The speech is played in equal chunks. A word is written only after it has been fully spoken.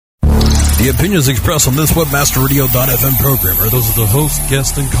The opinions expressed on this WebmasterRadio.fm program are those of the host,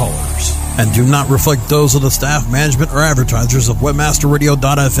 guests, and callers, and do not reflect those of the staff, management, or advertisers of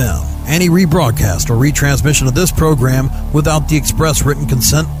WebmasterRadio.fm. Any rebroadcast or retransmission of this program without the express written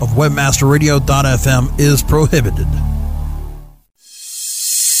consent of WebmasterRadio.fm is prohibited.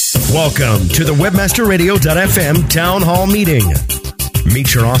 Welcome to the WebmasterRadio.fm Town Hall Meeting.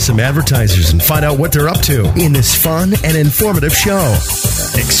 Meet your awesome advertisers and find out what they're up to in this fun and informative show.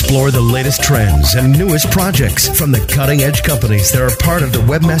 Explore the latest trends and newest projects from the cutting-edge companies that are part of the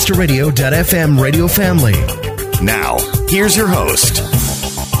WebmasterRadio.fm radio family. Now, here's your host.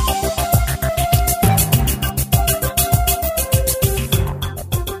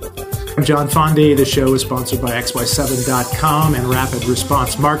 I'm John Fondy. The show is sponsored by XY7.com and Rapid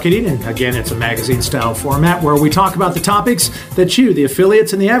Response Marketing. And again, it's a magazine-style format where we talk about the topics that you, the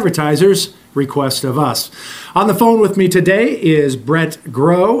affiliates and the advertisers, request of us. On the phone with me today is Brett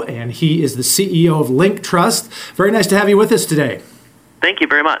Groh, and he is the CEO of Link Trust. Very nice to have you with us today. Thank you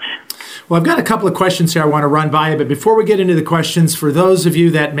very much. Well, I've got a couple of questions here I want to run by you, but before we get into the questions, for those of you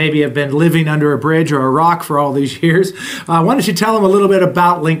that maybe have been living under a bridge or a rock for all these years, why don't you tell them a little bit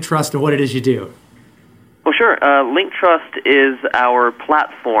about Link Trust and what it is you do? Well, sure. Link Trust is our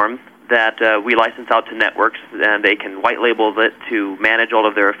platform that we license out to networks, and they can white label it to manage all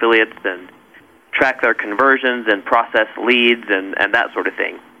of their affiliates and track their conversions and process leads and that sort of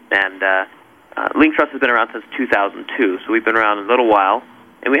thing. And Link Trust has been around since 2002, so we've been around a little while.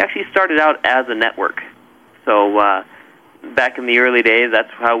 And we actually started out as a network. So back in the early days, that's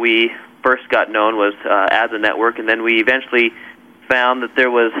how we first got known, was as a network. And then we eventually found that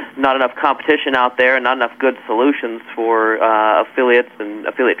there was not enough competition out there and not enough good solutions for affiliates and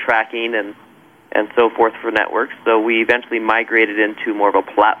affiliate tracking and so forth for networks. So we eventually migrated into more of a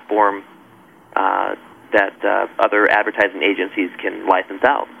platform that other advertising agencies can license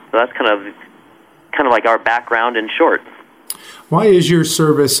out. So that's kind of like our background in short. Why is your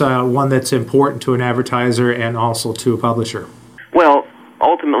service one that's important to an advertiser and also to a publisher? Well,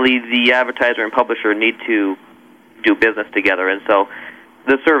 ultimately, the advertiser and publisher need to do business together, and so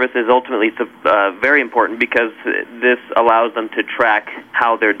the service is ultimately very important because this allows them to track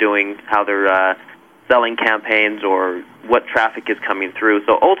how they're doing, how they're selling campaigns, or what traffic is coming through.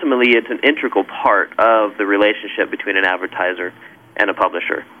 So ultimately, it's an integral part of the relationship between an advertiser and a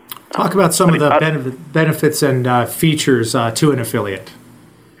publisher. Talk about some of the benefits and features to an affiliate.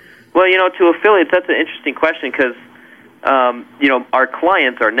 Well, to affiliates, that's an interesting question because, our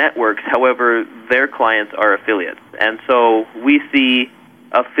clients are networks. However, their clients are affiliates. And so we see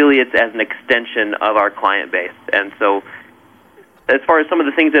affiliates as an extension of our client base. And so as far as some of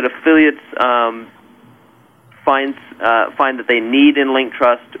the things that affiliates find that they need in Link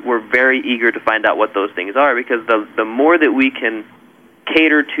Trust, we're very eager to find out what those things are, because the more that we can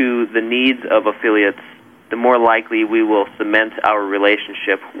cater to the needs of affiliates, the more likely we will cement our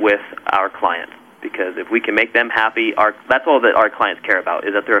relationship with our clients. Because if we can make them happy, that's all that our clients care about,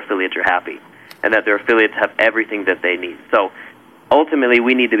 is that their affiliates are happy and that their affiliates have everything that they need. So ultimately,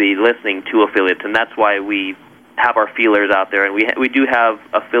 we need to be listening to affiliates, and that's why we have our feelers out there. And we do have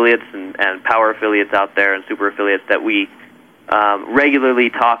affiliates and power affiliates out there and super affiliates that we regularly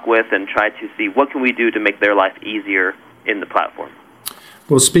talk with and try to see what can we do to make their life easier in the platform.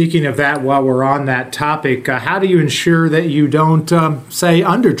 Well, speaking of that, while we're on that topic, how do you ensure that you don't,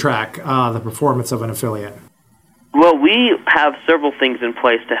 undertrack the performance of an affiliate? Well, we have several things in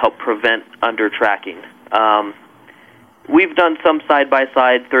place to help prevent undertracking. We've done some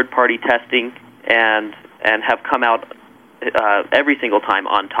side-by-side third-party testing and have come out every single time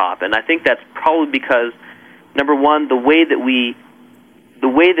on top. And I think that's probably because, number one, the way that we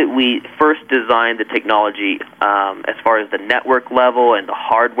first designed the technology as far as the network level and the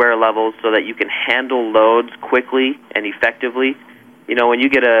hardware levels so that you can handle loads quickly and effectively. When you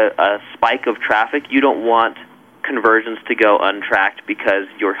get a spike of traffic, you don't want conversions to go untracked because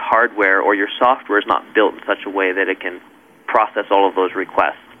your hardware or your software is not built in such a way that it can process all of those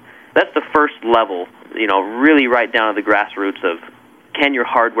requests. That's the first level, really right down to the grassroots of, can your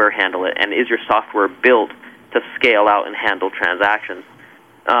hardware handle it, and is your software built to scale out and handle transactions?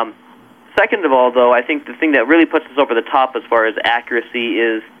 Second of all, though, I think the thing that really puts us over the top as far as accuracy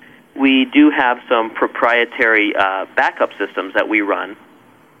is we do have some proprietary backup systems that we run.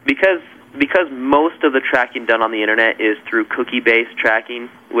 Because most of the tracking done on the Internet is through cookie-based tracking,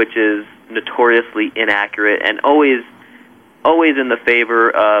 which is notoriously inaccurate and always in the favor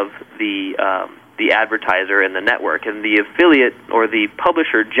of the advertiser and the network. And the affiliate or the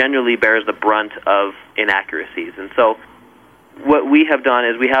publisher generally bears the brunt of inaccuracies. And so what we have done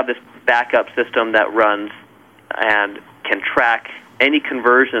is we have this backup system that runs and can track any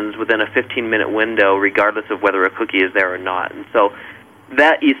conversions within a 15-minute window, regardless of whether a cookie is there or not. And so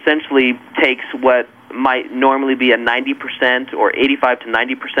that essentially takes what might normally be a 90% or 85 to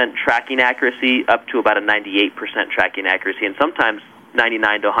 90% tracking accuracy up to about a 98% tracking accuracy, and sometimes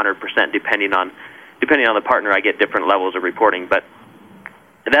 99 to 100%, depending on the partner. I get different levels of reporting, but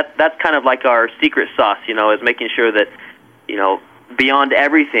that's kind of like our secret sauce, is making sure that, beyond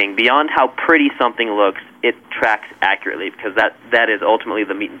everything, beyond how pretty something looks, it tracks accurately, because that is ultimately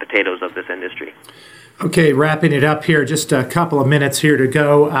the meat and potatoes of this industry. Okay, wrapping it up here, just a couple of minutes here to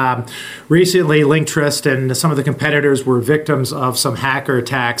go. Recently, Linktrust and some of the competitors were victims of some hacker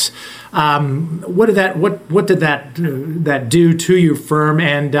attacks. What did that do to your firm,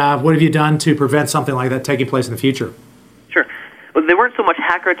 and what have you done to prevent something like that taking place in the future? Sure. Well, they weren't so much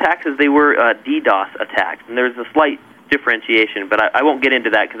hacker attacks as they were DDoS attacks, and there's a slight differentiation, but I won't get into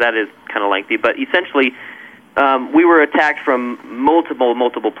that because that is kind of lengthy. But essentially, we were attacked from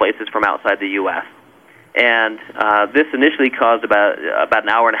multiple places from outside the U.S., and this initially caused about an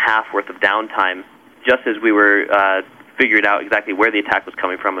hour and a half worth of downtime, just as we were figuring out exactly where the attack was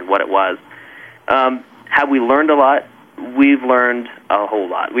coming from and what it was. Have we learned a lot? We've learned a whole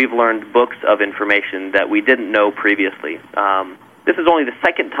lot. We've learned books of information that we didn't know previously. This is only the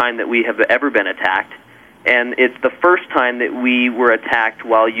second time that we have ever been attacked, and it's the first time that we were attacked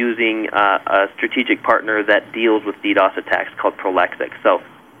while using a strategic partner that deals with DDoS attacks called Prolexic. So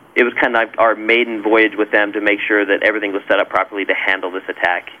it was kind of our maiden voyage with them to make sure that everything was set up properly to handle this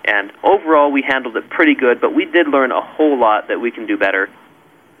attack. And overall, we handled it pretty good, but we did learn a whole lot that we can do better.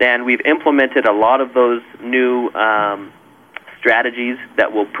 And we've implemented a lot of those new strategies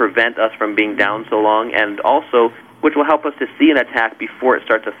that will prevent us from being down so long, and also which will help us to see an attack before it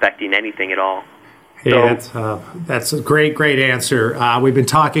starts affecting anything at all. Yeah, that's a great answer. We've been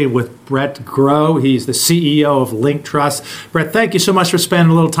talking with Brett Groh. He's the CEO of Linktrust. Brett, thank you so much for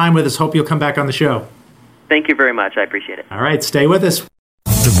spending a little time with us. Hope you'll come back on the show. Thank you very much. I appreciate it. All right, stay with us.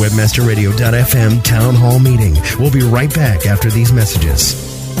 The WebmasterRadio.fm Town Hall Meeting. We'll be right back after these messages.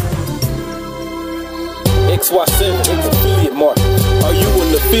 XY7 affiliate market. Are you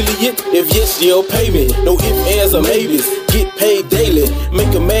an affiliate? If yes, you'll pay me. No ifs, ands, or maybes. Get paid daily.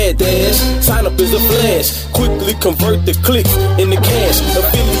 Make a mad dash. Sign up as a flash. Quickly convert the clicks into cash.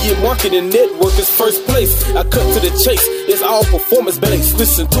 Affiliate marketing network is first place. I cut to the chase. It's all performance based.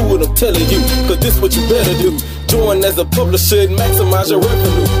 Listen to what I'm telling you, cause this what you better do. Join as a publisher and maximize your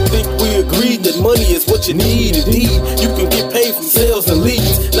revenue. Think we agreed that money is what you need. Indeed, you can get paid from sales and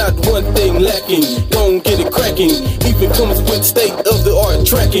leads. Not one thing lacking. Don't get it cracking. Even comes with state-of-the-art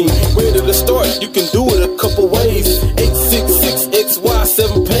tracking. Ready to start? You can do it a couple ways.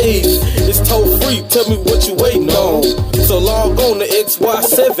 866-XY7 page. It's toll free. Tell me what you waiting on. So log on to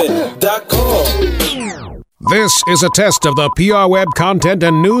xy7.com. This is a test of the PR Web content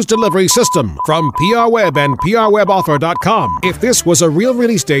and news delivery system from PR Web and PRWebAuthor.com. If this was a real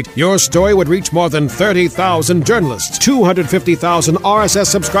release date, your story would reach more than 30,000 journalists, 250,000 RSS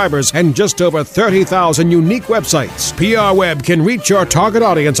subscribers, and just over 30,000 unique websites. PR Web can reach your target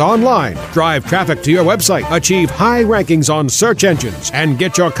audience online, drive traffic to your website, achieve high rankings on search engines, and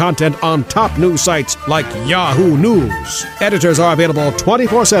get your content on top news sites like Yahoo News. Editors are available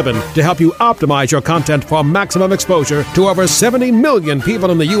 24/7 to help you optimize your content for maximum exposure to over 70 million people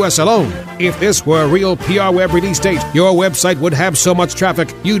in the U.S. alone. If this were a real PR Web release date, your website would have so much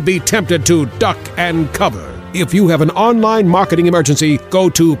traffic you'd be tempted to duck and cover. If you have an online marketing emergency, go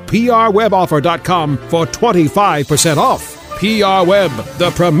to PRWebAuthor.com for 25% off. PR Web,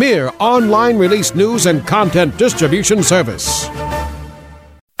 the premier online release news and content distribution service.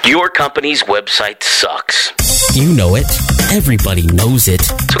 Your company's website sucks. You know it. Everybody knows it.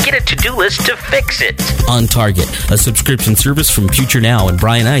 So get a to-do list to fix it. On Target, a subscription service from Future Now and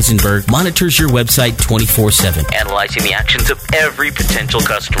Brian Eisenberg, monitors your website 24/7. Analyzing the actions of every potential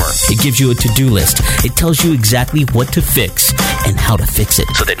customer. It gives you a to-do list. It tells you exactly what to fix and how to fix it.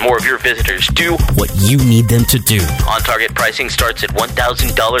 So that more of your visitors do what you need them to do. On Target pricing starts at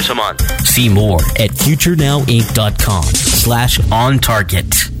 $1,000 a month. See more at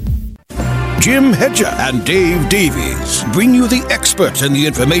futurenowinc.com/ontarget. Jim Hedger and Dave Davies bring you the experts and the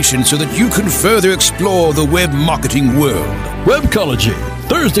information so that you can further explore the web marketing world. Webcology,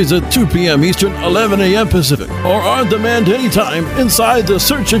 Thursdays at 2 p.m. Eastern, 11 a.m. Pacific, or on demand anytime inside the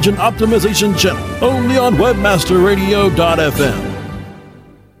Search Engine Optimization channel, only on WebmasterRadio.fm.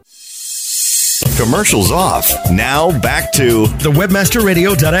 Commercials off. Now back to the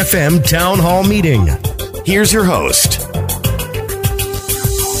WebmasterRadio.fm Town Hall Meeting. Here's your host.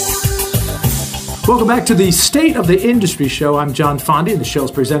 Welcome back to the State of the Industry Show. I'm John Fondy, and the show is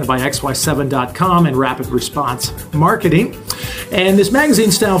presented by XY7.com and Rapid Response Marketing. And this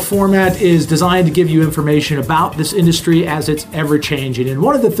magazine-style format is designed to give you information about this industry as it's ever-changing. And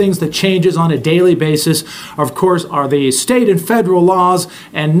one of the things that changes on a daily basis, of course, are the state and federal laws,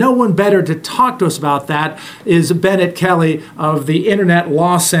 and no one better to talk to us about that is Bennett Kelly of the Internet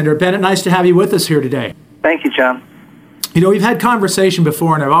Law Center. Bennett, nice to have you with us here today. Thank you, John. You know, we've had conversation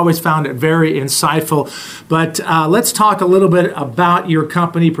before, and I've always found it very insightful. But let's talk a little bit about your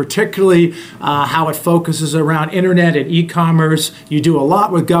company, particularly how it focuses around internet and e-commerce. You do a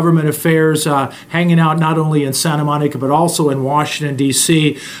lot with government affairs, hanging out not only in Santa Monica, but also in Washington,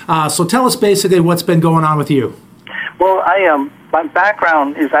 D.C. So tell us basically what's been going on with you. Well, my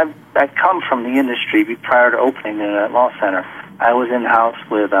background is I come from the industry prior to opening the law center. I was in-house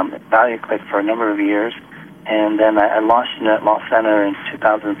with ValueClick for a number of years. And then I launched Internet Law Center in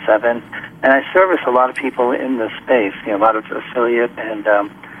 2007, and I service a lot of people in this space, a lot of affiliate and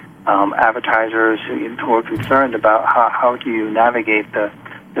advertisers who are concerned about how do you navigate the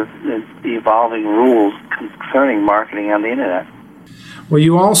evolving rules concerning marketing on the Internet. Well,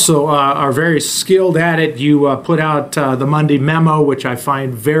 you also are very skilled at it. You put out the Monday Memo, which I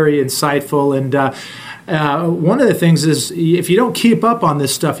find very insightful, and one of the things is if you don't keep up on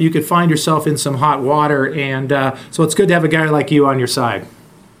this stuff, you could find yourself in some hot water, and so it's good to have a guy like you on your side.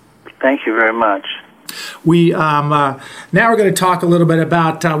 Thank you very much. We now we're going to talk a little bit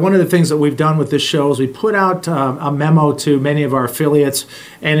about one of the things that we've done with this show is we put out a memo to many of our affiliates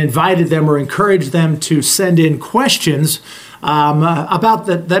and invited them or encouraged them to send in questions about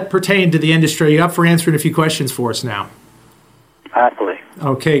that pertain to the industry. Are you up for answering a few questions for us now? Happily.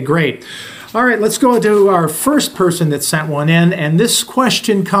 Okay, great. All right, let's go to our first person that sent one in, and this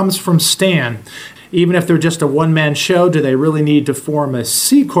question comes from Stan. Even if they're just a one-man show, do they really need to form a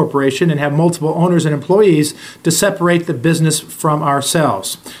C corporation and have multiple owners and employees to separate the business from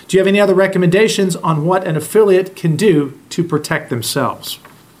ourselves? Do you have any other recommendations on what an affiliate can do to protect themselves?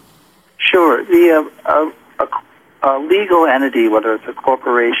 Sure. A legal entity, whether it's a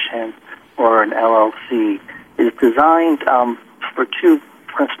corporation or an LLC, is designed for two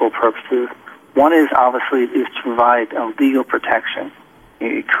principal purposes. One is obviously to provide legal protection.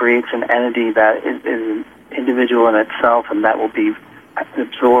 It creates an entity that is an individual in itself, and that will be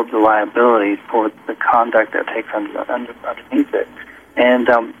absorb the liability for the conduct that takes underneath it. And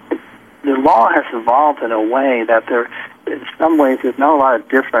the law has evolved in a way that in some ways, there's not a lot of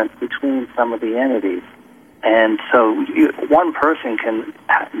difference between some of the entities. And so one person can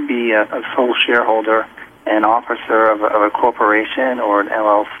be a sole shareholder and officer of a corporation or an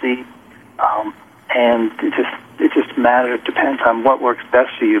LLC, and it just matters. It depends on what works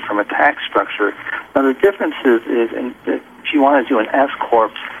best for you from a tax structure. Now the difference is if you want to do an S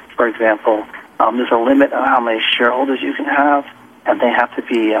corp, for example, there's a limit on how many shareholders you can have, and they have to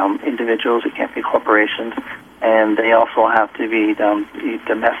be individuals. It can't be corporations, and they also have to be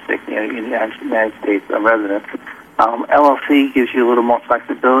domestic, United States residents. LLC gives you a little more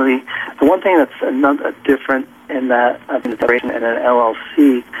flexibility. The one thing that's another different in that separation in an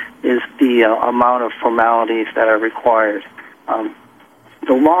LLC is the amount of formalities that are required.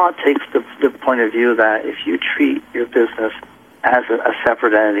 The law takes the point of view that if you treat your business as a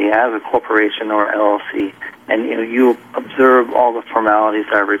separate entity, as a corporation or LLC, and you observe all the formalities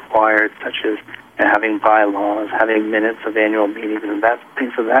that are required, such as having bylaws, having minutes of annual meetings, and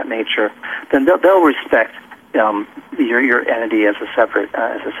things of that nature, then they'll respect your entity as a separate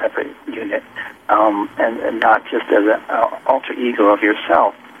unit, and not just as an alter ego of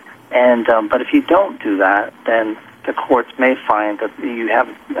yourself. And but if you don't do that, then the courts may find that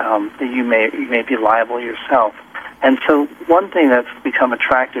you may be liable yourself. And so one thing that's become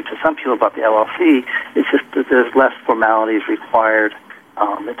attractive to some people about the LLC is just that there's less formalities required.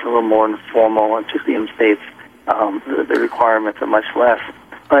 It's a little more informal, and particularly in states, the requirements are much less.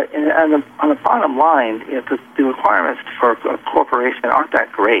 But on the bottom line, the requirements for a corporation aren't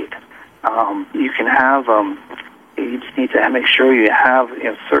that great. You can have, you just need to make sure you have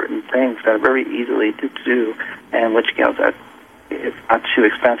certain things that are very easily to do, and which that it's not too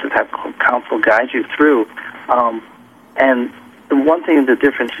expensive to have counsel guide you through. And the one thing, the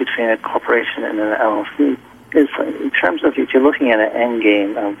difference between a corporation and an LLC is in terms of if you're looking at an end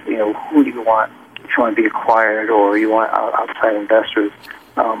game of who do you want, if you want to be acquired or you want outside investors.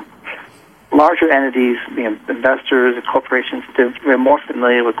 Larger entities, investors and corporations, they're more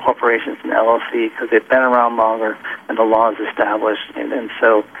familiar with corporations than LLC because they've been around longer and the law is established, and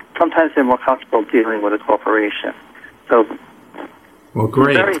so sometimes they're more comfortable dealing with a corporation. So, well,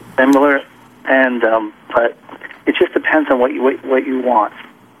 great. Very similar, and but it just depends on what you want.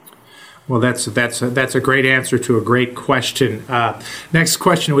 Well, that's a great answer to a great question. Next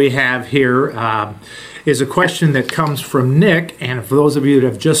question we have here is a question that comes from Nick. And for those of you that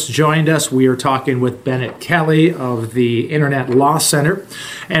have just joined us, we are talking with Bennett Kelly of the Internet Law Center.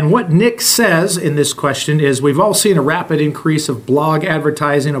 And what Nick says in this question is, we've all seen a rapid increase of blog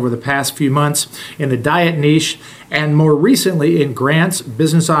advertising over the past few months in the diet niche, and more recently in grants,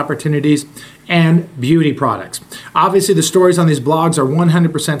 business opportunities, and beauty products. Obviously, the stories on these blogs are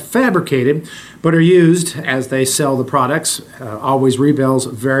 100% fabricated, but are used as they sell the products. Always rebounds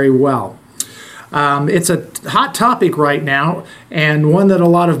very well. It's a hot topic right now, and one that a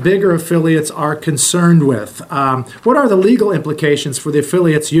lot of bigger affiliates are concerned with. What are the legal implications for the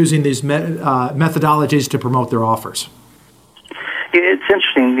affiliates using these methodologies to promote their offers? It's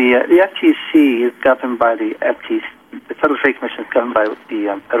interesting. The FTC is governed by the FTC. The Federal Trade Commission is governed by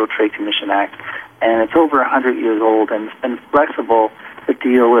the Federal Trade Commission Act, and it's over 100 years old, and it's been flexible to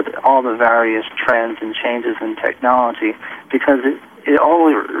deal with all the various trends and changes in technology, because it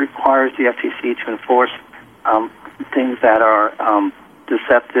only requires the FTC to enforce things that are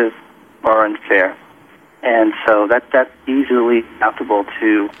deceptive or unfair. And so that's easily adaptable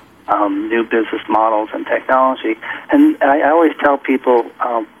to new business models and technology. And I always tell people,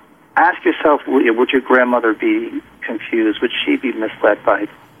 ask yourself, would your grandmother be confused? Would she be misled by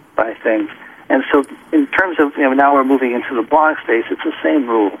things? And so in terms of, now we're moving into the blog space, it's the same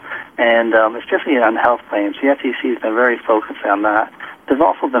rule. And especially on health claims, the FTC has been very focused on that. They've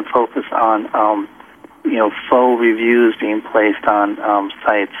also been focused on, faux reviews being placed on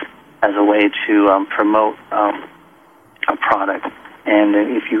sites as a way to promote a product. And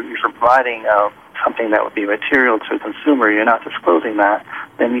if you're providing something that would be material to a consumer, you're not disclosing that,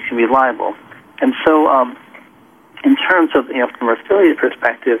 then you can be liable. And so in terms of, from an affiliate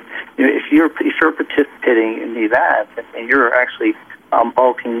perspective, if you're participating in these ads and you're actually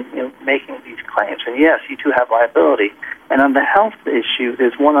bulking, making these claims, and yes, you do have liability. And on the health issue,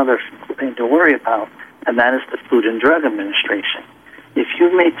 there's one other thing to worry about, and that is the Food and Drug Administration. If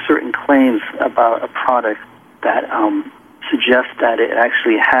you make certain claims about a product that suggests that it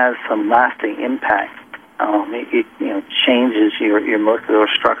actually has some lasting impact, it changes your molecular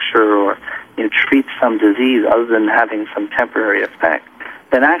structure, or treats some disease other than having some temporary effect,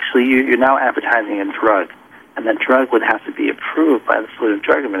 then actually you're now advertising a drug, and that drug would have to be approved by the Food and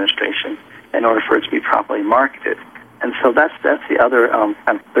Drug Administration in order for it to be properly marketed. And so that's the other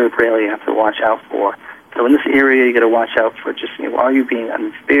kind of third rail you have to watch out for. So in this area, you got to watch out for just, are you being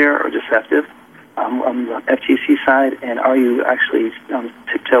unfair or deceptive on the FTC side, and are you actually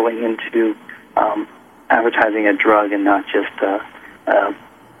tiptoeing into advertising a drug and not just a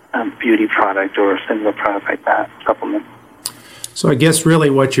beauty product or a similar product like that, supplement. So I guess really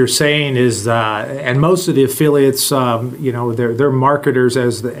what you're saying is, and most of the affiliates, they're marketers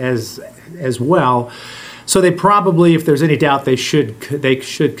as well. So they probably, if there's any doubt, they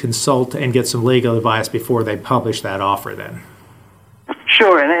should consult and get some legal advice before they publish that offer. Then.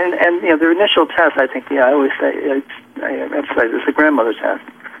 Sure, and their initial test, I think, I always say, I emphasize, it's a grandmother test.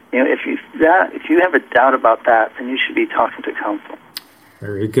 If you have a doubt about that, then you should be talking to counsel.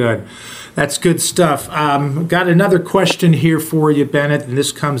 Very good. That's good stuff. Got another question here for you, Bennett, and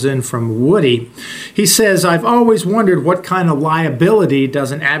this comes in from Woody. He says, I've always wondered what kind of liability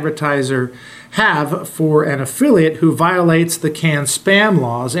does an advertiser have for an affiliate who violates the canned spam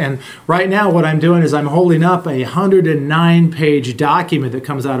laws. And right now what I'm doing is I'm holding up a 109-page document that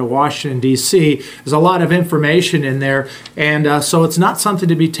comes out of Washington, D.C. There's a lot of information in there, and so it's not something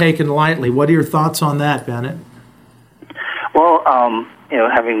to be taken lightly. What are your thoughts on that, Bennett? Well,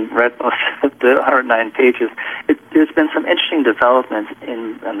 having read most of the 109 pages, there's been some interesting developments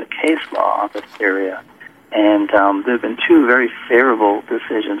in the case law on this area. And there have been two very favorable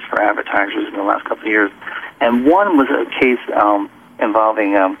decisions for advertisers in the last couple of years. And one was a case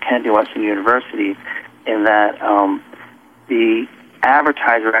involving Kennedy Western University, in that the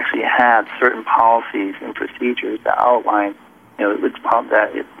advertiser actually had certain policies and procedures that outline,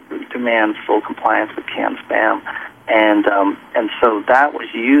 that it demands full compliance with canned spam. And so that was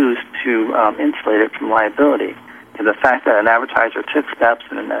used to insulate it from liability. And the fact that an advertiser took steps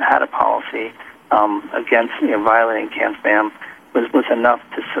and had a policy against violating canned spam was enough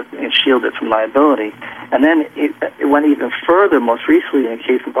to shield it from liability. And then it went even further, most recently in a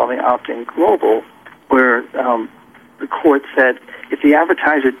case involving Opt-in Global, where the court said if the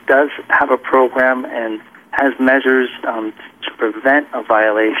advertiser does have a program and has measures to prevent a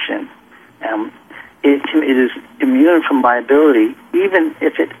violation, it is immune from liability, even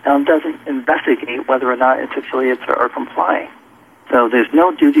if it doesn't investigate whether or not its affiliates are complying. So there's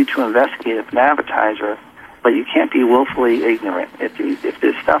no duty to investigate as an advertiser, but you can't be willfully ignorant. If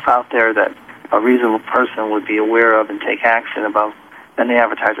there's stuff out there that a reasonable person would be aware of and take action about then the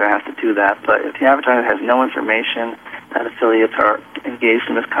advertiser has to do that. But if the advertiser has no information that affiliates are engaged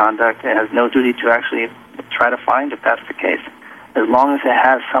in misconduct, it has no duty to actually try to find if that's the case, as long as it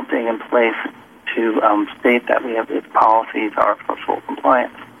has something in place to state that we have its policies are for full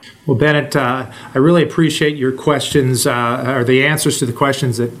compliance. Well, Bennett, I really appreciate your questions, or the answers to the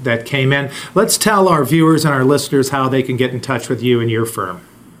questions that came in. Let's tell our viewers and our listeners how they can get in touch with you and your firm.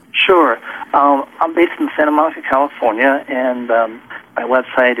 Sure. I'm based in Santa Monica, California, and my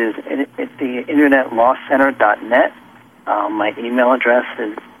website is at the internetlawcenter.net. My email address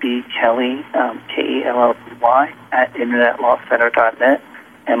is bkelly, Kelley, at internetlawcenter.net,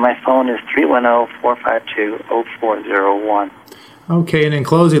 and my phone is 310-452-0401. Okay, and in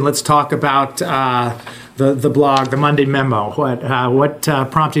closing, let's talk about the blog, the Monday Memo. What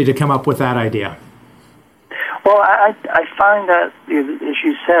prompted you to come up with that idea? Well, I find that, as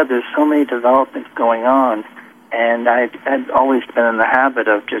you said, there's so many developments going on, and I'd always been in the habit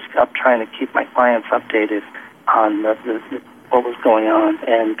of just trying to keep my clients updated on what was going on.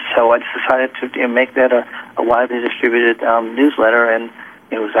 And so I just decided to make that a widely distributed newsletter, and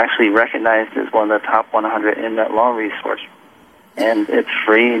it was actually recognized as one of the top 100 internet law resources. And it's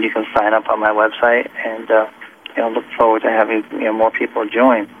free, and you can sign up on my website, and look forward to having more people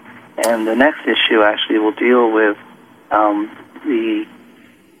join. And the next issue actually will deal with the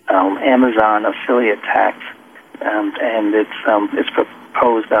Amazon affiliate tax, and it's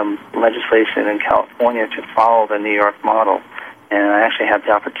proposed legislation in California to follow the New York model. And I actually had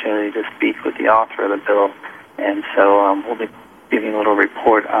the opportunity to speak with the author of the bill, and so we'll be giving a little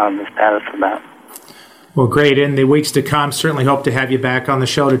report on the status of that. Well, great. In the weeks to come, certainly hope to have you back on the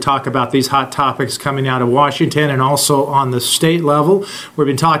show to talk about these hot topics coming out of Washington and also on the state level. We've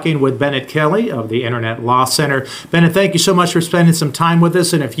been talking with Bennett Kelley of the Internet Law Center. Bennett, thank you so much for spending some time with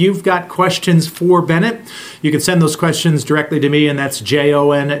us. And if you've got questions for Bennett, you can send those questions directly to me, and that's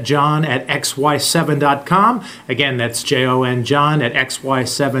jonjohn@xy7.com. Again, that's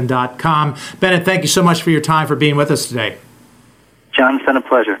jonjohn@xy7.com. Bennett, thank you so much for your time, for being with us today. John, it's been a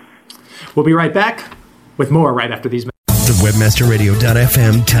pleasure. We'll be right back with more right after these messages. The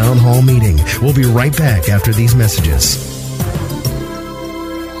WebmasterRadio.fm Town Hall Meeting. We'll be right back after these messages.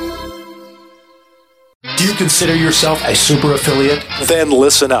 Do you consider yourself a super affiliate? Then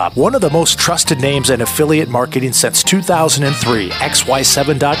listen up. One of the most trusted names in affiliate marketing since 2003,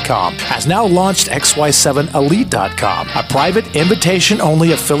 XY7.com, has now launched XY7Elite.com, a private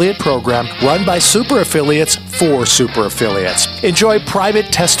invitation-only affiliate program run by super affiliates for super affiliates. Enjoy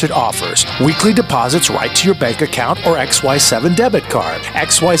private tested offers, weekly deposits right to your bank account or XY7 debit card,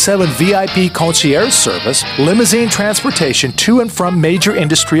 XY7 VIP concierge service, limousine transportation to and from major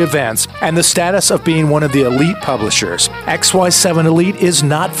industry events, and the status of being one of the elite publishers. XY7 Elite is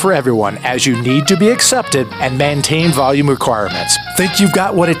not for everyone, as you need to be accepted and maintain volume requirements. Think you've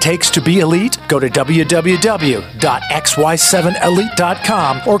got what it takes to be elite? Go to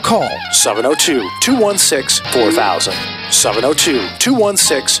www.xy7elite.com or call 702-216-4000.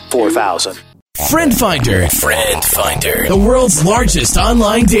 702-216-4000. Friend Finder. Friend Finder. The world's largest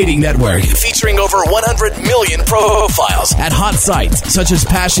online dating network, featuring over 100 million profiles at hot sites such as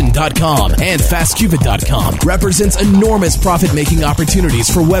Passion.com and FastCupid.com, represents enormous profit-making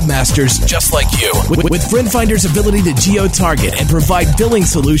opportunities for webmasters just like you. With Friend Finder's ability to geo-target and provide billing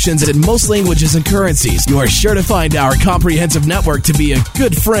solutions in most languages and currencies, you are sure to find our comprehensive network to be a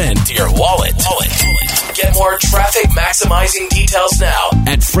good friend to your wallet. Get more traffic maximizing details now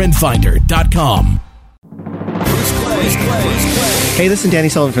at friendfinder.com. Hey, this is Danny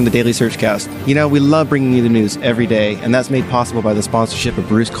Sullivan from the Daily Searchcast. You know, we love bringing you the news every day, and that's made possible by the sponsorship of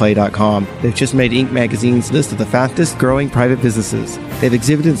BruceClay.com. They've just made Inc. magazine's list of the fastest growing private businesses. They've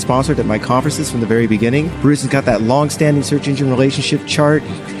exhibited and sponsored at my conferences from the very beginning. Bruce has got that long-standing search engine relationship chart,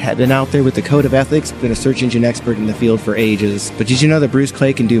 had been out there with the code of ethics, been a search engine expert in the field for ages. But did you know that Bruce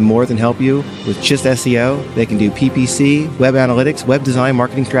Clay can do more than help you with just SEO? They can do PPC, web analytics, web design,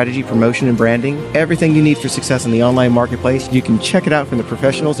 marketing strategy, promotion, and branding. Everything you need for success in the online marketplace, you can check it out from the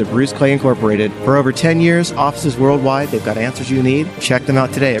professionals at Bruce Clay Incorporated. For over 10 years, offices worldwide, they've got answers you need. Check them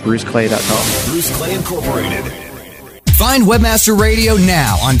out today at bruceclay.com. Bruce Clay Incorporated. Find Webmaster Radio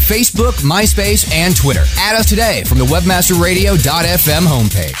now on Facebook, MySpace, and Twitter. Add us today from the WebmasterRadio.fm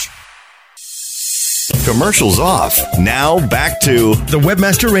homepage. Commercials off. Now back to the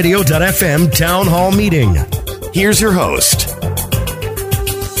WebmasterRadio.fm Town Hall Meeting. Here's your host.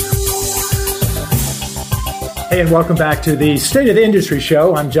 Hey, and welcome back to the State of the Industry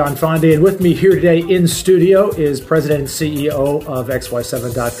Show. I'm John Fondy, and with me here today in studio is President and CEO of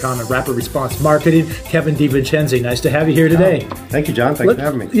XY7.com and Rapid Response Marketing, Kevin DiVincenzi. Nice to have you here today. Thank you, John. Thanks for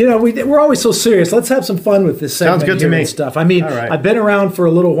having me. You know, we're always so serious. Let's have some fun with this segment. Sounds good to me. And stuff. I mean, right. I've been around for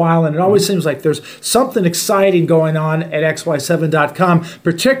a little while, and it always seems like there's something exciting going on at XY7.com,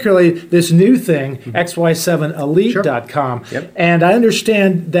 particularly this new thing, XY7Elite.com. Sure. Yep. And I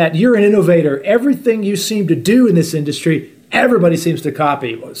understand that you're an innovator. Everything you seem to do in this industry, everybody seems to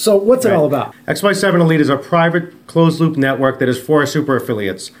copy. So what's it all about? XY7 Elite is a private closed-loop network that is for super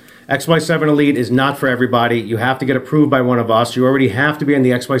affiliates. XY7 Elite is not for everybody. You have to get approved by one of us. You already have to be in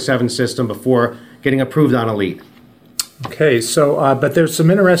the XY7 system before getting approved on Elite. Okay, so but there's some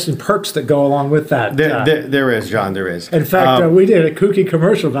interesting perks that go along with that. There is, John. There is. In fact, we did a kooky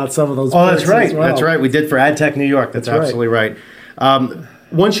commercial about some of those. Oh, perks that's right. as well. That's right. We did for AdTech New York. That's absolutely right.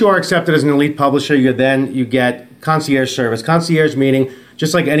 Once you are accepted as an Elite publisher, you get concierge service. Concierge meaning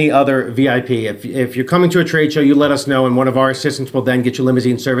just like any other VIP. If you're coming to a trade show, you let us know, and one of our assistants will then get you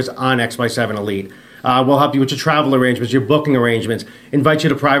limousine service on XY7 Elite. We'll help you with your travel arrangements, your booking arrangements, invite you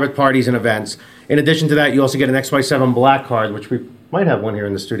to private parties and events. In addition to that, you also get an XY7 Black card, which we might have one here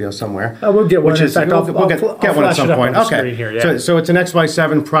in the studio somewhere. We'll get one. We'll get one at some point. Okay. Here, yeah. So it's an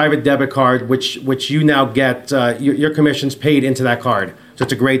XY7 private debit card, which you now get your commissions paid into that card. So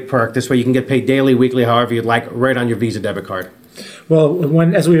it's a great perk. This way you can get paid daily, weekly, however you'd like, right on your Visa debit card.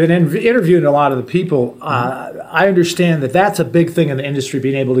 Well, as we've been interviewing a lot of the people, I understand that that's a big thing in the industry,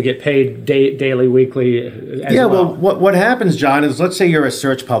 being able to get paid daily, weekly as well. Well, what happens, John, is let's say you're a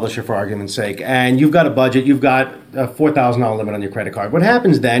search publisher, for argument's sake, and you've got a budget, you've got a $4,000 limit on your credit card. What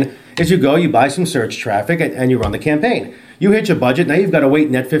happens then is you buy some search traffic, and you run the campaign. You hit your budget, now you've got to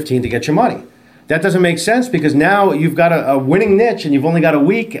wait net 15 to get your money. That doesn't make sense because now you've got a winning niche and you've only got a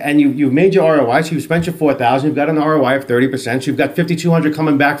week and you've made your ROI, so you've spent your $4,000, you've got an ROI of 30%, so you've got $5,200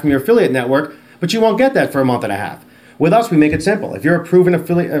 coming back from your affiliate network, but you won't get that for a month and a half. With us, we make it simple. If you're a proven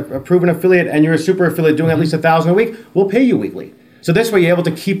affiliate and you're a super affiliate doing at least $1,000 a week, we'll pay you weekly. So this way you're able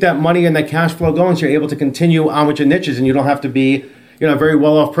to keep that money and that cash flow going, so you're able to continue on with your niches and you don't have to be a very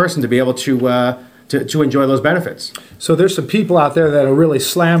well-off person to be able to enjoy those benefits. So there's some people out there that are really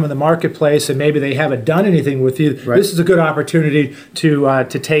slamming the marketplace and maybe they haven't done anything with you. Right. This is a good opportunity to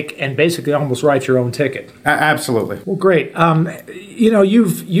take and basically almost write your own ticket. Absolutely. Well, great.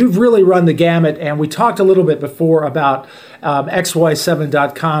 You've really run the gamut, and we talked a little bit before about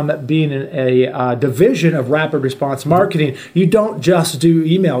XY7.com being a division of Rapid Response Marketing. You don't just do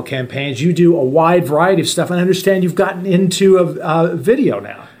email campaigns. You do a wide variety of stuff. And I understand you've gotten into a video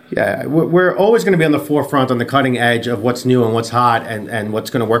now. Yeah, we're always going to be on the forefront, on the cutting edge of what's new and what's hot and what's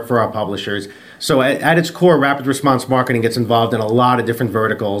going to work for our publishers. So at its core, Rapid Response Marketing gets involved in a lot of different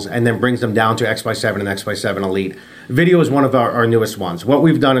verticals and then brings them down to XY7 and XY7 Elite. Video is one of our newest ones. What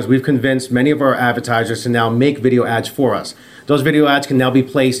we've done is we've convinced many of our advertisers to now make video ads for us. Those video ads can now be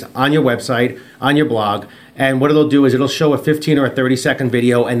placed on your website, on your blog, and what it'll do is it'll show a 15 or a 30-second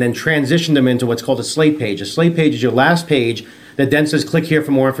video and then transition them into what's called a slate page. A slate page is your last page that then says click here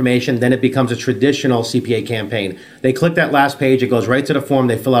for more information. Then it becomes a traditional CPA campaign. They click that last page, it goes right to the form,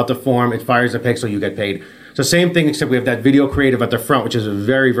 they fill out the form, it fires a pixel, you get paid. So same thing, except we have that video creative at the front, which is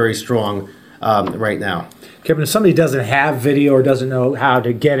very, very strong right now. Kevin, if somebody doesn't have video or doesn't know how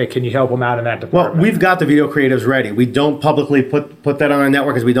to get it, can you help them out in that department? Well, we've got the video creatives ready. We don't publicly put that on our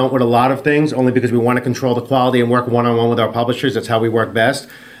network, as we don't with a lot of things, only because we want to control the quality and work one-on-one with our publishers. That's how we work best.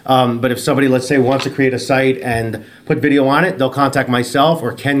 But if somebody, let's say, wants to create a site and put video on it, they'll contact myself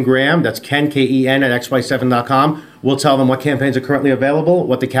or Ken Graham. That's Ken, K-E-N, at XY7.com. We'll tell them what campaigns are currently available,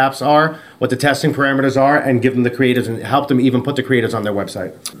 what the caps are, what the testing parameters are, and give them the creatives and help them even put the creatives on their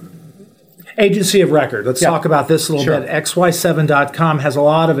website. Agency of record. Let's talk about this a little bit. XY7.com has a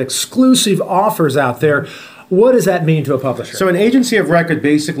lot of exclusive offers out there. What does that mean to a publisher? So an agency of record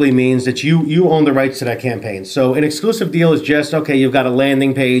basically means that you own the rights to that campaign. So an exclusive deal is just, okay, you've got a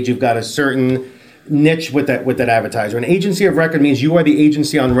landing page, you've got a certain niche with that advertiser. An agency of record means you are the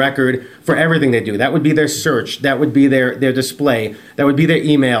agency on record for everything they do. That would be their search, that would be their display, that would be their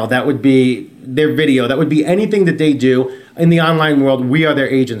email, that would be their video, that would be anything that they do in the online world. We are their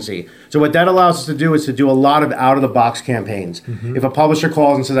agency. So what that allows us to do is to do a lot of out-of-the-box campaigns. Mm-hmm. If a publisher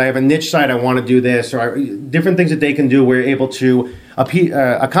calls and says, I have a niche site, I want to do this, or different things that they can do, we're able to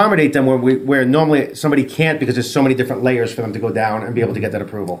accommodate them where normally somebody can't, because there's so many different layers for them to go down and be able to get that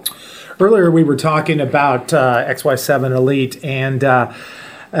approval. Earlier we were talking about XY7 Elite, and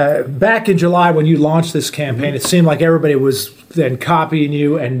Back in July when you launched this campaign, it seemed like everybody was then copying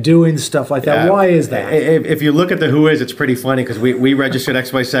you and doing stuff like that. Why is that? If you look at the who is, it's pretty funny because we registered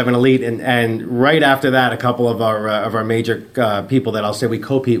XY7 Elite, and right after that, a couple of our major people that I'll say we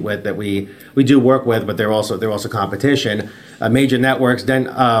compete with, that we do work with, but they're also competition. Major networks then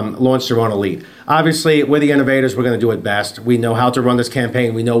launched their own Elite. Obviously, we're the innovators. We're going to do it best. We know how to run this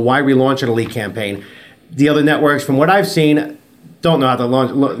campaign. We know why we launch an Elite campaign. The other networks, from what I've seen, don't know how to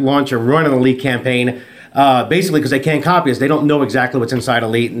launch or run an Elite campaign, basically because they can't copy us. They don't know exactly what's inside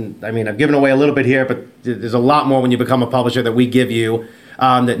Elite. And I mean, I've given away a little bit here, but there's a lot more when you become a publisher that we give you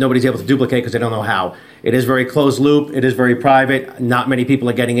that nobody's able to duplicate because they don't know how. It is very closed loop. It is very private. Not many people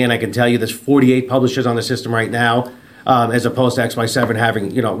are getting in. I can tell you there's 48 publishers on the system right now, as opposed to XY7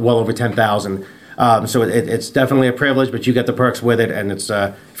 having well over 10,000. So it's definitely a privilege, but you get the perks with it. And it's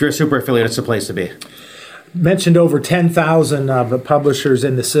if you're a super affiliate, it's the place to be. Mentioned over 10,000 publishers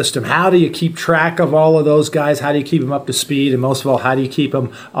in the system. How do you keep track of all of those guys? How do you keep them up to speed? And most of all, how do you keep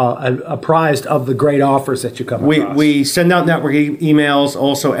them apprised of the great offers that you come across? We send out network emails.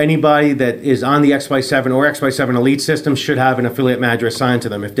 Also, anybody that is on the XY7 or XY7 Elite system should have an affiliate manager assigned to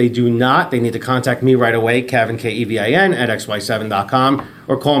them. If they do not, they need to contact me right away, Kevin, Kevin, at xy7.com,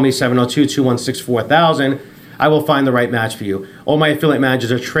 or call me 702-216-4000. I will find the right match for you. All my affiliate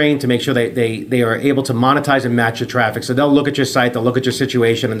managers are trained to make sure they are able to monetize and match your traffic. So they'll look at your site, they'll look at your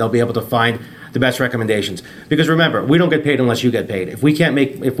situation, and they'll be able to find the best recommendations. Because remember, we don't get paid unless you get paid. If we can't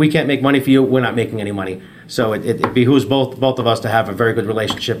make money for you, we're not making any money. So it behooves both of us to have a very good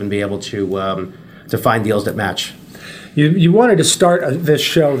relationship and be able to find deals that match. You wanted to start this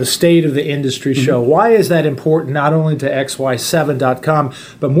show, the State of the Industry show. Why is that important, not only to xy7.com,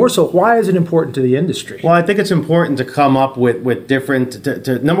 but more so, why is it important to the industry? Well, I think it's important to come up with different,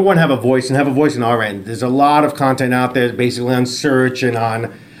 to number one, have a voice, and have a voice in our end. There's a lot of content out there, basically on search and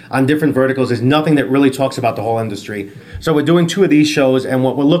on different verticals. There's nothing that really talks about the whole industry. So we're doing 2 of these shows, and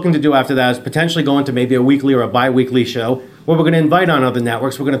what we're looking to do after that is potentially go into maybe a weekly or a bi-weekly show where we're going to invite on other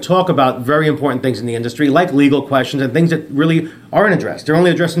networks. We're going to talk about very important things in the industry, like legal questions and things that really aren't addressed. They're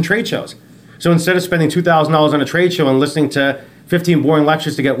only addressed in trade shows. So instead of spending $2,000 on a trade show and listening to 15 boring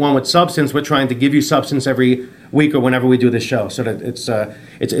lectures to get one with substance, we're trying to give you substance every week or whenever we do this show. So that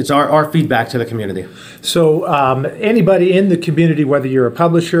it's our feedback to the community. So anybody in the community, whether you're a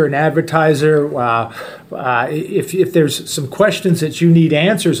publisher, an advertiser, if there's some questions that you need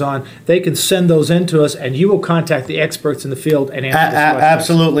answers on, they can send those in to us, and you will contact the experts in the field and answer those questions.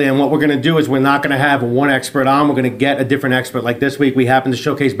 Absolutely. And what we're going to do is we're not going to have one expert on. We're going to get a different expert. Like this week, we happen to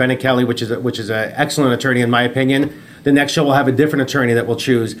showcase Bennett Kelly, which is an excellent attorney in my opinion. The next show will have a different attorney that we'll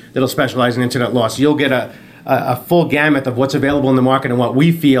choose that'll specialize in internet law. So you'll get a full gamut of what's available in the market and what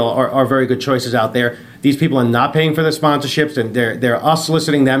we feel are very good choices out there. These people are not paying for the sponsorships, and they're us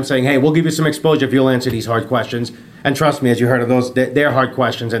soliciting them, saying, hey, we'll give you some exposure if you'll answer these hard questions. And trust me, as you heard of those, they're hard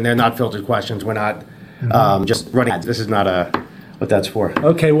questions, and they're not filtered questions. We're not just running ads. This is not what that's for.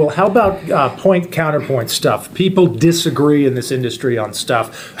 Okay, well, how about point-counterpoint stuff? People disagree in this industry on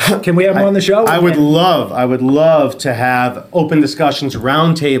stuff. Can we have them on the show? I would love to have open discussions,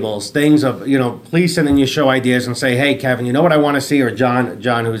 round tables, things of, please send in your show ideas and say, hey, Kevin, you know what I want to see? Or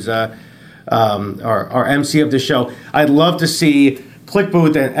John who's our MC of the show. I'd love to see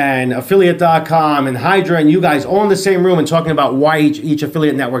ClickBooth and Affiliate.com and Hydra and you guys all in the same room and talking about why each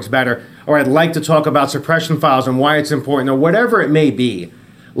affiliate network's better. Or I'd like to talk about suppression files and why it's important, or whatever it may be.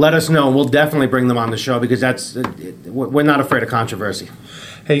 Let us know, and we'll definitely bring them on the show because we're not afraid of controversy.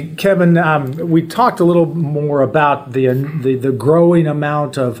 Hey, Kevin, we talked a little more about the growing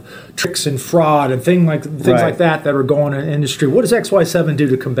amount of tricks and fraud and things like that are going on in the industry. What does XY7 do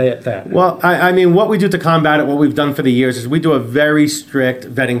to combat that? Well, I mean, what we do to combat it, what we've done for the years, is we do a very strict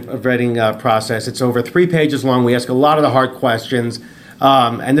vetting process. It's over 3 pages long. We ask a lot of the hard questions.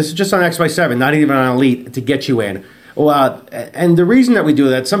 And this is just on XY7, not even on Elite, to get you in. Well, and the reason that we do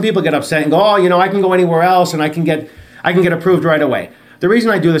that, some people get upset and go, I can go anywhere else and I can get approved right away. The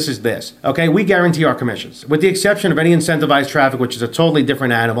reason I do this is this, okay? We guarantee our commissions. With the exception of any incentivized traffic, which is a totally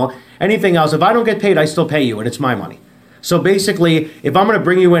different animal, anything else, if I don't get paid, I still pay you, and it's my money. So basically, if I'm going to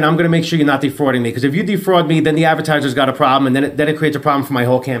bring you in, I'm going to make sure you're not defrauding me. Because if you defraud me, then the advertiser's got a problem, and then it creates a problem for my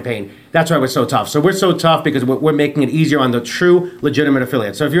whole campaign. That's why we're so tough. So we're so tough because we're making it easier on the true, legitimate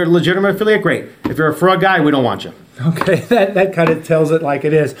affiliate. So if you're a legitimate affiliate, great. If you're a fraud guy, we don't want you. Okay, that kind of tells it like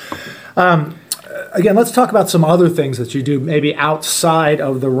it is. Again, let's talk about some other things that you do, maybe outside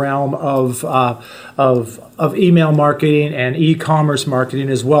of the realm of email marketing and e-commerce marketing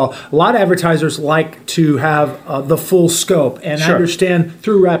as well. A lot of advertisers like to have the full scope and understand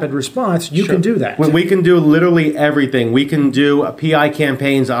through rapid response you can do that. We can do literally everything. We can do PI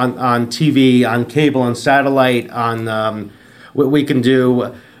campaigns on TV, on cable, on satellite, on we can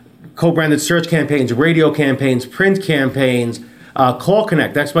do co-branded search campaigns, radio campaigns, print campaigns. Call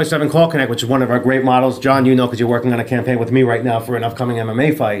Connect, X7 Call Connect, which is one of our great models. John, you know, because you're working on a campaign with me right now for an upcoming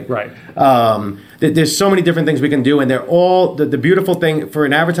MMA fight. Right. There's so many different things we can do, and they're all, the beautiful thing for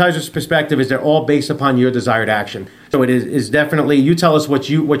an advertiser's perspective is they're all based upon your desired action. So it is definitely, you tell us what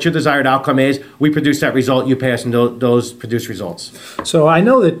your desired outcome is, we produce that result, you pay us, and those produce results. So I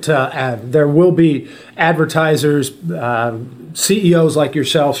know that there will be advertisers, CEOs like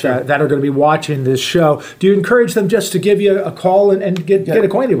yourself that are going to be watching this show. Do you encourage them just to give you a call and get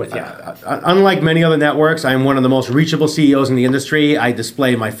acquainted with you? Unlike many other networks, I'm one of the most reachable CEOs in the industry. I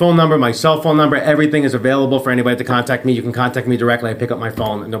display my phone number, my cell phone number. Everything is available for anybody to contact me. You can contact me directly. I pick up my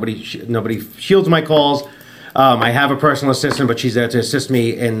phone. Nobody shields my calls. I have a personal assistant, but she's there to assist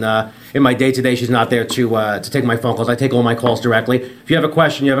me in my day-to-day. She's not there to take my phone calls. I take all my calls directly. If you have a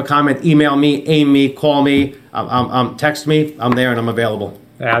question, you have a comment, email me, aim me, call me, text me. I'm there and I'm available.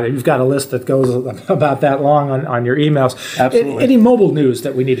 Yeah, you've got a list that goes about that long on your emails. Absolutely. Any mobile news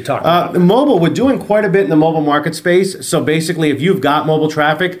that we need to talk about? Mobile, we're doing quite a bit in the mobile market space. So basically, if you've got mobile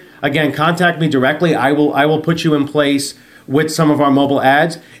traffic, again, contact me directly. I will put you in place with some of our mobile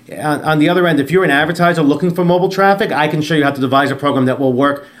ads. On the other end, if you're an advertiser looking for mobile traffic, I can show you how to devise a program that will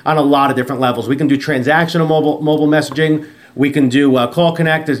work on a lot of different levels. We can do transactional mobile messaging. We can do Call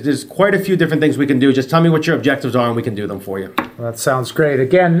Connect. There's quite a few different things we can do. Just tell me what your objectives are and we can do them for you. Well, that sounds great.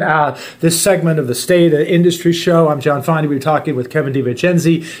 Again, this segment of the State of Industry Show, I'm John Fondy. We're talking with Kevin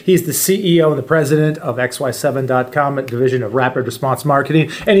DiVincenzi. He's the CEO and the president of XY7.com, a division of Rapid Response Marketing.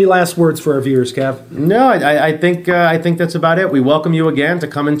 Any last words for our viewers, Kev? No, I think that's about it. We welcome you again to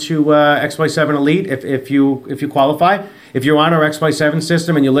come into XY7 Elite if you qualify. If you're on our XY7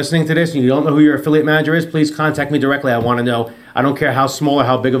 system and you're listening to this and you don't know who your affiliate manager is, please contact me directly. I want to know. I don't care how small or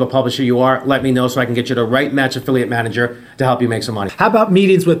how big of a publisher you are. Let me know so I can get you the right match affiliate manager to help you make some money. How about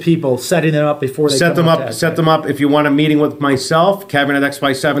meetings with people, setting them up before they set them up. If you want a meeting with myself, Kevin at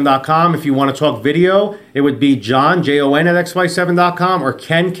XY7.com. If you want to talk video, it would be John, Jon at XY7.com, or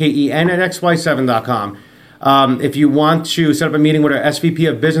Ken, Ken at XY7.com. If you want to set up a meeting with our SVP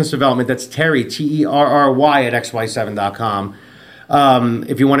of Business Development, that's Terry, Terry at XY7.com.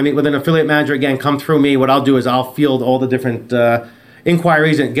 If you want to meet with an affiliate manager, again, come through me. What I'll do is I'll field all the different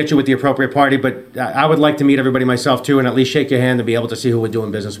inquiries and get you with the appropriate party. But I would like to meet everybody myself, too, and at least shake your hand to be able to see who we're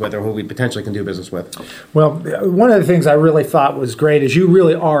doing business with or who we potentially can do business with. Well, one of the things I really thought was great is you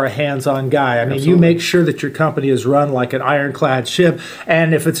really are a hands-on guy. I mean, Absolutely. You make sure that your company is run like an ironclad ship,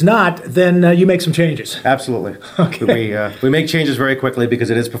 and if it's not, then you make some changes. Absolutely. Okay. We make changes very quickly because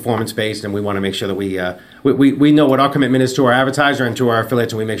it is performance-based, and we want to make sure that we know what our commitment is to our advertiser and to our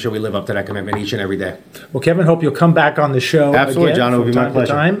affiliates, and we make sure we live up to that commitment each and every day. Well, Kevin, hope you'll come back on the show. Absolutely, again, John. It would be my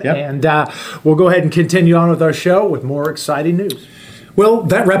pleasure. Yep. And we'll go ahead and continue on with our show with more exciting news. Well,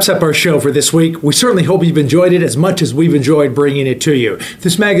 that wraps up our show for this week. We certainly hope you've enjoyed it as much as we've enjoyed bringing it to you.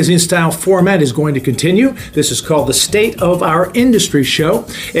 This magazine-style format is going to continue. This is called the State of Our Industry Show.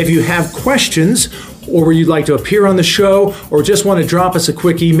 If you have questions or you'd like to appear on the show or just want to drop us a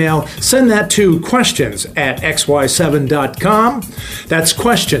quick email, send that to questions@xy7.com. That's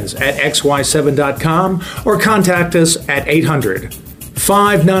questions@xy7.com, or contact us at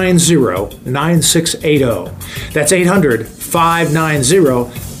 800-590-9680. That's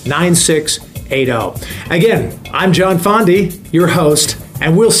 800-590-9680. Again, I'm John Fondy, your host,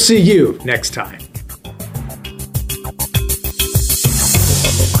 and we'll see you next time.